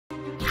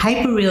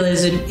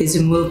Hyperrealism is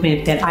a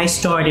movement that I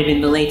started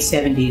in the late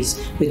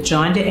 70s with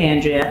John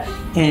DeAndrea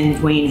and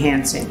Dwayne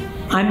Hansen.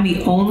 I'm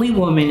the only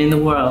woman in the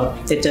world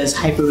that does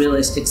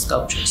hyperrealistic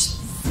sculptures.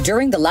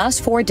 During the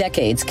last 4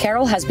 decades,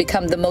 Carole has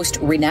become the most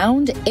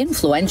renowned,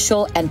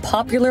 influential, and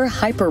popular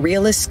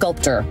hyperrealist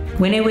sculptor.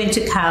 When I went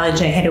to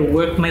college, I had to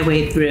work my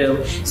way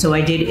through, so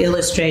I did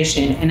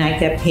illustration, and I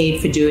got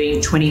paid for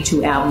doing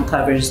 22 album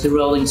covers, the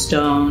Rolling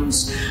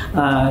Stones.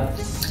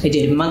 I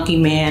did Monkey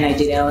Man, I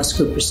did Alice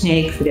Cooper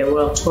Snake for their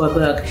World Tour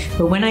book.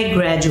 But when I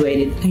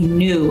graduated, I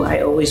knew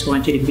I always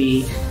wanted to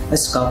be a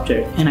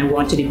sculptor, and I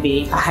wanted to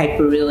be a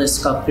hyperrealist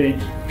sculptor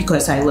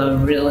because I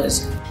love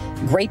realism.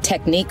 Great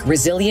technique,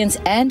 resilience,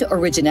 and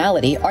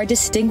originality are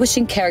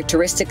distinguishing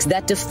characteristics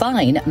that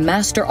define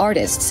master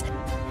artists.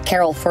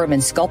 Carole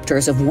Feuerman's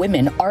sculptures of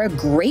women are a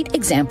great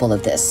example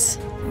of this.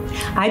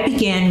 I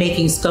began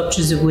making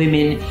sculptures of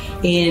women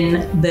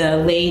in the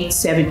late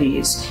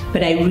 70s,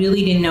 but I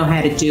really didn't know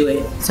how to do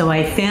it. So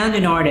I found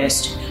an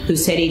artist who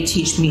said he'd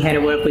teach me how to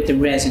work with the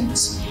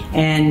resins.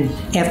 And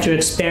after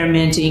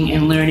experimenting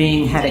and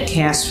learning how to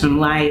cast from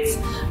life,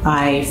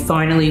 I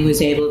finally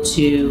was able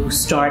to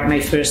start my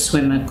first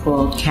swimmer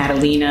called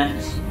Catalina,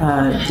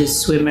 the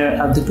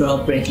swimmer of the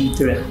girl breaking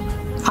through.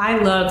 I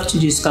love to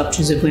do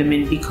sculptures of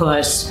women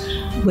because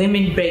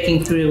women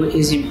breaking through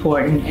is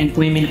important and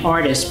women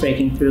artists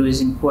breaking through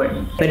is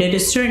important. But at a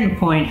certain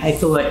point, I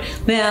thought,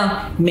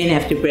 well, men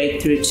have to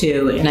break through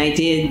too. And I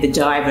did the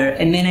diver,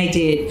 and then I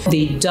did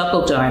the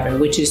double diver,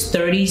 which is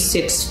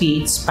 36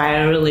 feet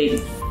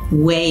spiraling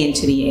way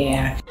into the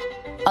air.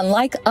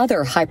 Unlike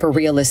other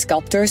hyperrealist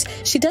sculptors,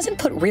 she doesn't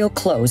put real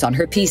clothes on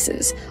her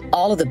pieces.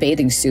 All of the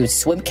bathing suits,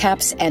 swim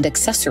caps, and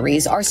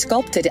accessories are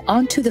sculpted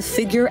onto the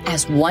figure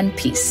as one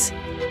piece.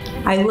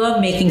 I love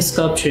making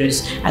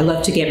sculptures. I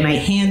love to get my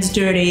hands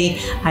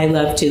dirty. I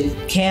love to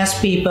cast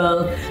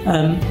people.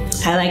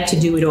 I like to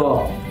do it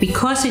all.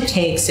 Because it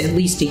takes at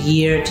least a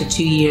year to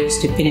 2 years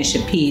to finish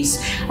a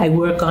piece, I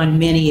work on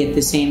many at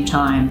the same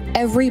time.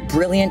 Every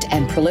brilliant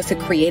and prolific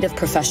creative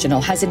professional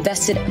has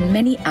invested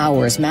many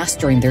hours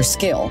mastering their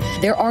skill.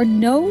 There are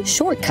no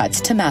shortcuts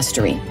to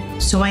mastery.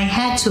 So I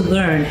had to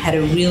learn how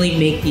to really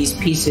make these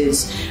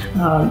pieces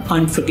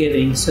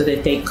unforgiving so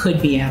that they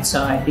could be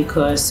outside,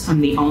 because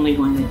I'm the only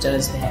one that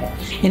does that.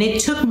 And it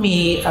took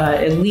me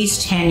at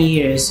least 10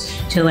 years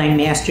till I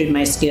mastered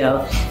my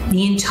skill.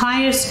 The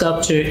entire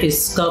sculpture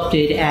is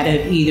sculpted out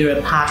of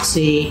either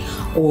epoxy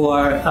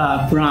or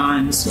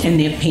bronze, and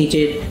they're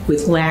painted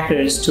with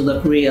lacquers to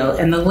look real.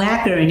 And the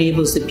lacquer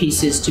enables the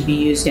pieces to be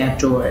used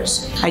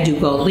outdoors. I do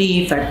gold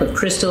leaf, I put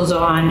crystals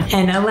on,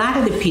 and a lot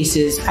of the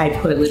pieces I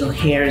put little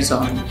hairs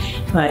on.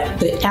 But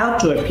the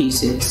outdoor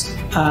pieces,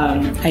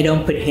 I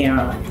don't put hair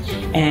on.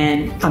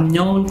 And I'm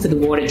known for the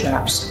water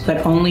drops,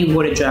 but only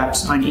water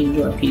drops on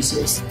indoor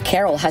pieces.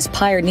 Carole has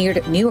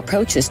pioneered new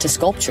approaches to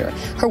sculpture.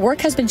 Her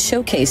work has been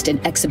showcased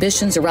in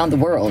exhibitions around the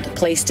world,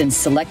 placed in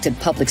selected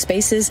public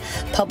spaces,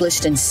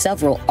 published in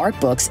several art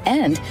books,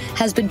 and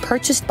has been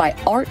purchased by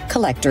art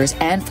collectors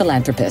and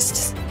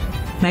philanthropists.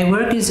 My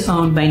work is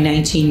owned by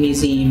 19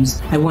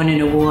 museums. I won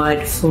an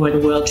award for the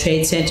World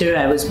Trade Center.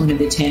 I was one of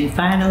the 10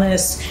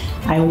 finalists.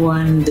 I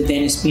won the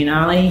Venice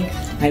Biennale.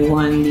 I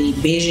won the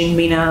Beijing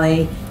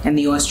Biennale and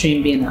the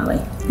Austrian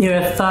Biennale.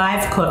 There are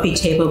 5 coffee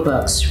table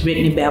books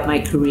written about my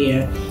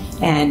career,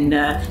 and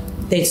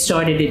they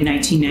started in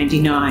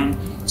 1999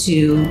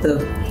 to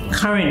the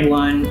current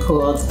one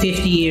called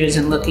 50 Years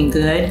and Looking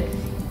Good.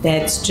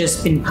 That's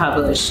just been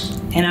published.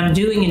 And I'm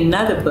doing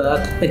another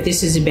book, but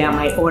this is about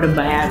my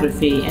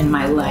autobiography and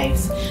my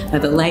life,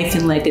 the life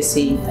and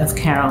legacy of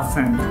Carole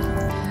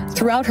Feuerman.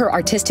 Throughout her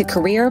artistic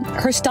career,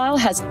 her style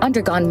has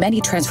undergone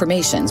many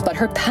transformations, but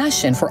her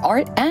passion for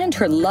art and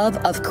her love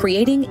of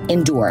creating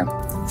endure.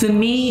 For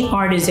me,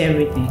 art is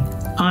everything.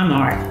 I'm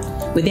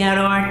art. Without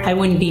art, I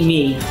wouldn't be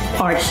me.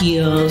 Art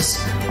heals,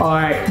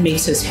 art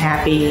makes us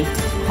happy,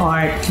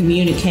 art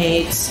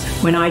communicates.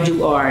 When I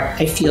do art,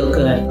 I feel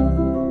good.